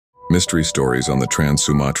Mystery stories on the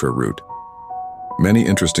Trans-Sumatra route. Many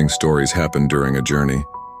interesting stories happen during a journey,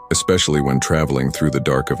 especially when traveling through the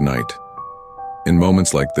dark of night. In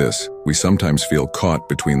moments like this, we sometimes feel caught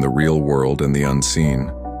between the real world and the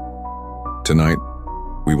unseen. Tonight,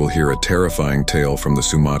 we will hear a terrifying tale from the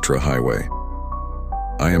Sumatra highway.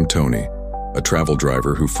 I am Tony, a travel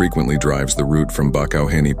driver who frequently drives the route from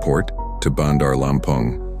Bakauheni Port to Bandar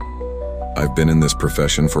Lampung. I've been in this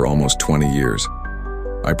profession for almost 20 years.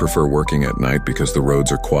 I prefer working at night because the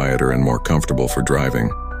roads are quieter and more comfortable for driving.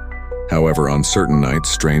 However, on certain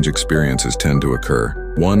nights, strange experiences tend to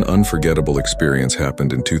occur. One unforgettable experience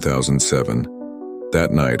happened in 2007.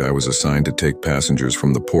 That night, I was assigned to take passengers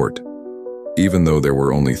from the port. Even though there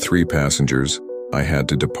were only 3 passengers, I had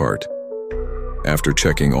to depart. After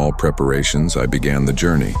checking all preparations, I began the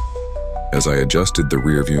journey. As I adjusted the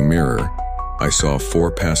rearview mirror, I saw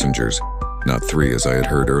 4 passengers, not 3 as I had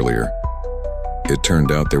heard earlier. It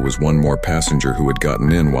turned out there was one more passenger who had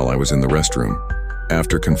gotten in while I was in the restroom.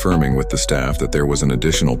 After confirming with the staff that there was an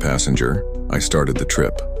additional passenger, I started the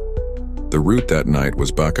trip. The route that night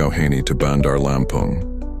was Bakauheni to Bandar Lampung.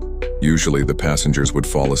 Usually the passengers would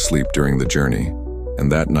fall asleep during the journey,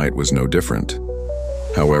 and that night was no different.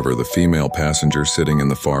 However, the female passenger sitting in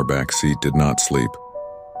the far back seat did not sleep.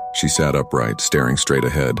 She sat upright, staring straight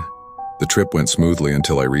ahead. The trip went smoothly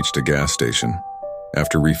until I reached a gas station.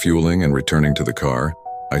 After refueling and returning to the car,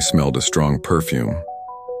 I smelled a strong perfume.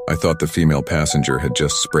 I thought the female passenger had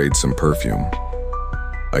just sprayed some perfume.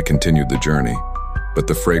 I continued the journey, but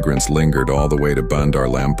the fragrance lingered all the way to Bandar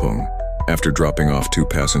Lampung. After dropping off 2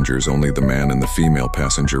 passengers, only the man and the female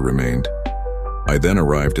passenger remained. I then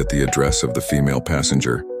arrived at the address of the female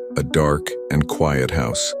passenger, a dark and quiet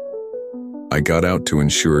house. I got out to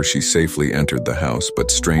ensure she safely entered the house,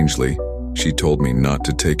 but strangely, she told me not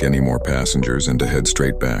to take any more passengers and to head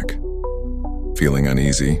straight back. Feeling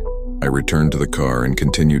uneasy, I returned to the car and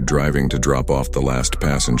continued driving to drop off the last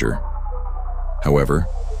passenger. However,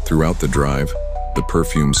 throughout the drive, the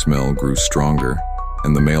perfume smell grew stronger,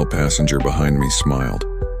 and the male passenger behind me smiled,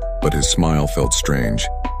 but his smile felt strange,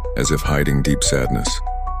 as if hiding deep sadness.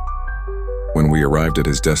 When we arrived at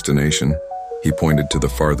his destination, he pointed to the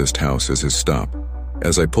farthest house as his stop.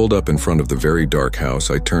 As I pulled up in front of the very dark house,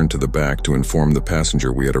 I turned to the back to inform the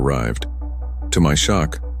passenger we had arrived. To my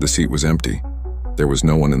shock, the seat was empty. There was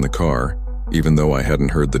no one in the car, even though I hadn't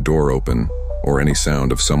heard the door open or any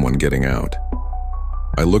sound of someone getting out.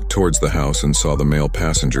 I looked towards the house and saw the male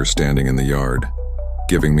passenger standing in the yard,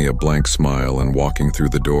 giving me a blank smile and walking through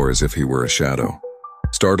the door as if he were a shadow.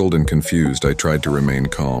 Startled and confused, I tried to remain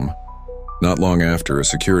calm. Not long after, a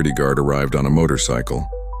security guard arrived on a motorcycle.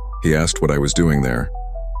 He asked what I was doing there.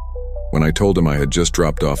 When I told him I had just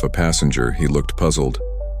dropped off a passenger, he looked puzzled.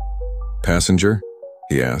 "Passenger?"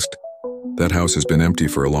 he asked. "That house has been empty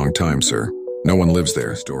for a long time, sir. No one lives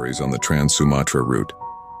there." Stories on the Trans-Sumatra route.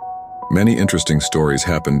 Many interesting stories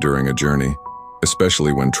happen during a journey,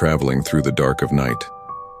 especially when traveling through the dark of night.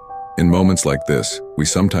 In moments like this, we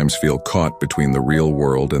sometimes feel caught between the real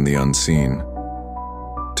world and the unseen.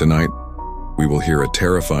 Tonight, we will hear a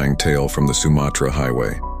terrifying tale from the Sumatra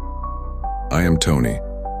highway. I am Tony,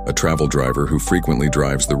 a travel driver who frequently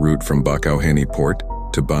drives the route from Bakauheni Port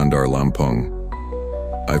to Bandar Lampung.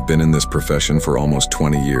 I've been in this profession for almost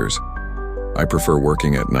 20 years. I prefer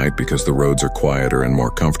working at night because the roads are quieter and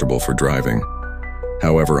more comfortable for driving.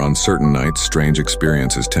 However, on certain nights, strange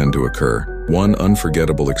experiences tend to occur. One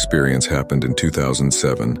unforgettable experience happened in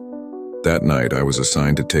 2007. That night, I was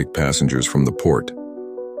assigned to take passengers from the port.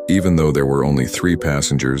 Even though there were only 3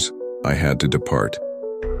 passengers, I had to depart.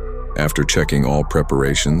 After checking all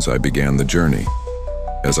preparations, I began the journey.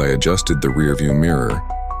 As I adjusted the rearview mirror,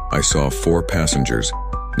 I saw 4 passengers,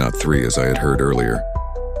 not 3 as I had heard earlier.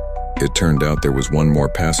 It turned out there was one more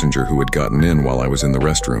passenger who had gotten in while I was in the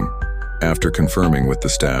restroom. After confirming with the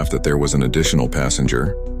staff that there was an additional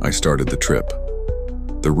passenger, I started the trip.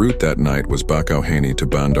 The route that night was Bakauheni to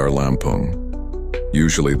Bandar Lampung.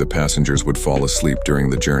 Usually the passengers would fall asleep during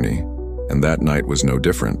the journey, and that night was no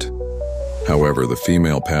different. However, the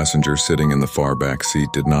female passenger sitting in the far back seat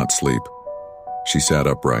did not sleep. She sat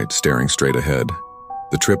upright, staring straight ahead.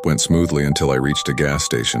 The trip went smoothly until I reached a gas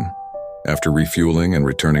station. After refueling and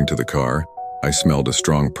returning to the car, I smelled a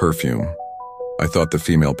strong perfume. I thought the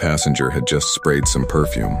female passenger had just sprayed some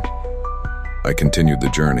perfume. I continued the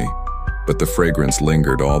journey, but the fragrance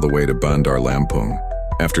lingered all the way to Bandar Lampung.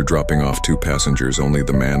 After dropping off 2 passengers, only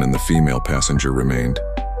the man and the female passenger remained.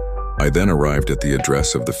 I then arrived at the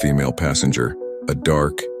address of the female passenger, a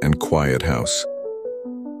dark and quiet house.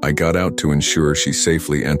 I got out to ensure she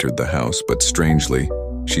safely entered the house, but strangely,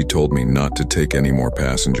 she told me not to take any more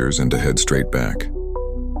passengers and to head straight back.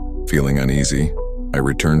 Feeling uneasy, I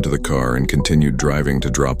returned to the car and continued driving to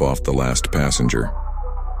drop off the last passenger.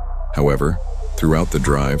 However, throughout the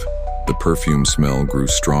drive, the perfume smell grew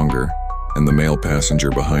stronger, and the male passenger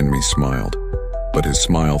behind me smiled, but his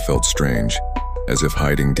smile felt strange, as if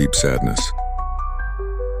hiding deep sadness.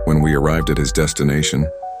 When we arrived at his destination,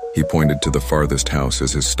 he pointed to the farthest house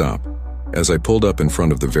as his stop. As I pulled up in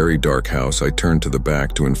front of the very dark house, I turned to the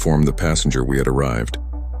back to inform the passenger we had arrived.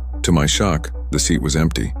 To my shock, the seat was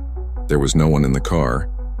empty. There was no one in the car,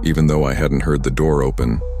 even though I hadn't heard the door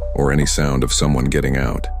open or any sound of someone getting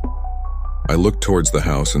out. I looked towards the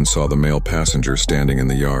house and saw the male passenger standing in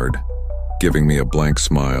the yard, giving me a blank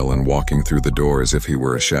smile and walking through the door as if he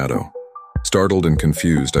were a shadow. Startled and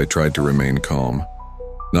confused, I tried to remain calm.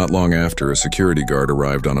 Not long after, a security guard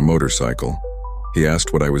arrived on a motorcycle. He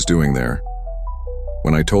asked what I was doing there.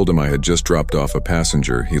 When I told him I had just dropped off a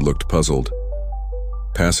passenger, he looked puzzled.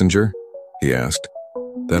 "Passenger?" he asked.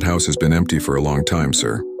 "That house has been empty for a long time,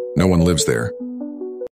 sir. No one lives there."